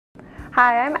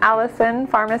Hi, I'm Allison,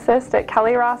 pharmacist at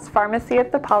Kelly Ross Pharmacy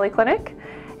at the Polyclinic,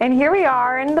 and here we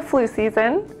are in the flu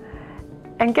season.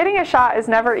 And getting a shot is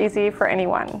never easy for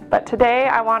anyone, but today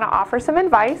I want to offer some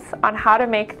advice on how to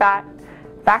make that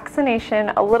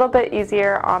vaccination a little bit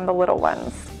easier on the little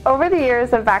ones. Over the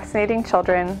years of vaccinating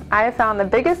children, I have found the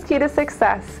biggest key to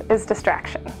success is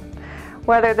distraction.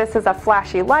 Whether this is a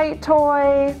flashy light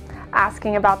toy,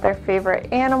 asking about their favorite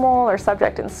animal or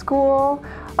subject in school,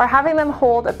 or having them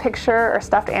hold a picture or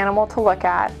stuffed animal to look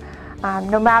at,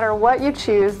 no matter what you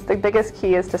choose, the biggest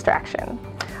key is distraction.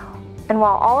 And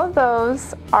while all of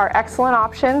those are excellent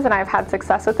options and I've had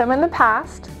success with them in the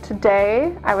past,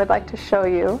 today I would like to show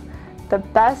you the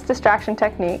best distraction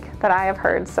technique that I have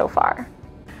heard so far.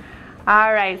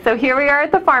 All right, so here we are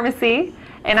at the pharmacy,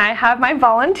 and I have my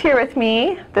volunteer with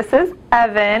me. This is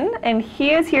Evan, and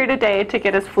he is here today to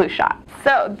get his flu shot.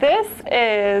 So this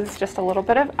is just a little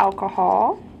bit of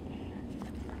alcohol.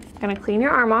 I'm gonna clean your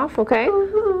arm off, okay?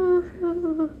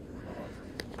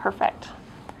 Perfect.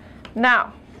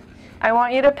 Now, I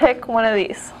want you to pick one of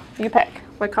these. You pick.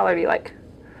 What color do you like?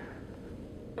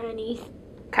 Any.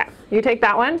 Okay, you take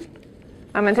that one.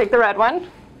 I'm gonna take the red one.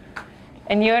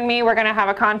 And you and me, we're gonna have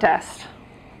a contest.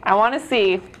 I wanna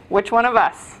see which one of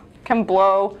us can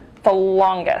blow the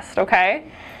longest,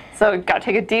 okay? So you gotta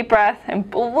take a deep breath and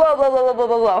blow, blow, blow, blow,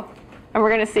 blow, blow. And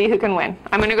we're gonna see who can win.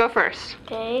 I'm gonna go first.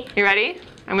 Okay. You ready?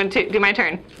 I'm gonna do my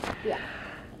turn. Yeah.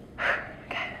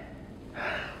 Okay.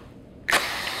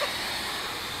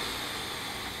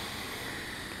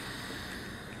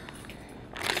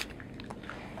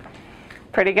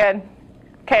 Pretty good.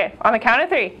 Okay, on the count of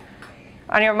 3.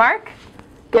 On your mark,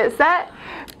 get set,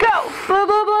 go! Blow,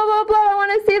 blow, blow, blow, blow. I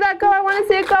want to see that go. I want to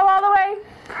see it go all the way.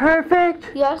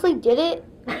 Perfect. You actually did it?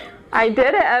 I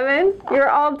did it, Evan. You're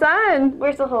all done.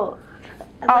 Where's the hole?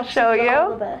 I'll show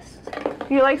you. The best.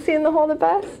 You like seeing the hole the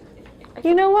best?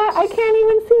 You know what? I can't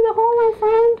even see the hole, my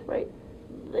friend. Right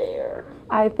there.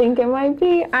 I think it might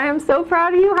be. I am so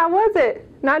proud of you. How was it?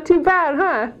 Not too bad,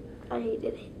 huh? I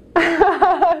hated it.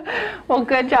 Well,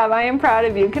 good job. I am proud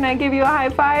of you. Can I give you a high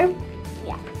five?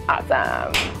 Yeah.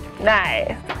 Awesome.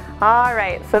 Nice. All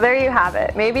right, so there you have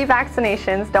it. Maybe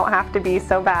vaccinations don't have to be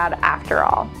so bad after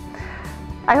all.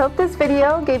 I hope this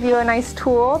video gave you a nice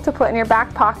tool to put in your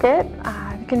back pocket.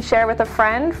 You can share with a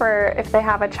friend for if they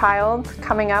have a child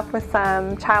coming up with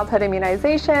some childhood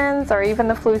immunizations or even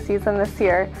the flu season this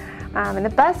year. And the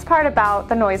best part about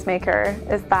the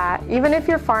noisemaker is that even if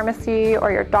your pharmacy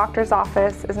or your doctor's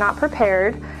office is not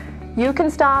prepared, you can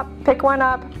stop, pick one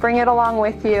up, bring it along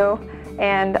with you,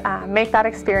 and make that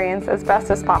experience as best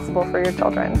as possible for your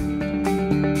children.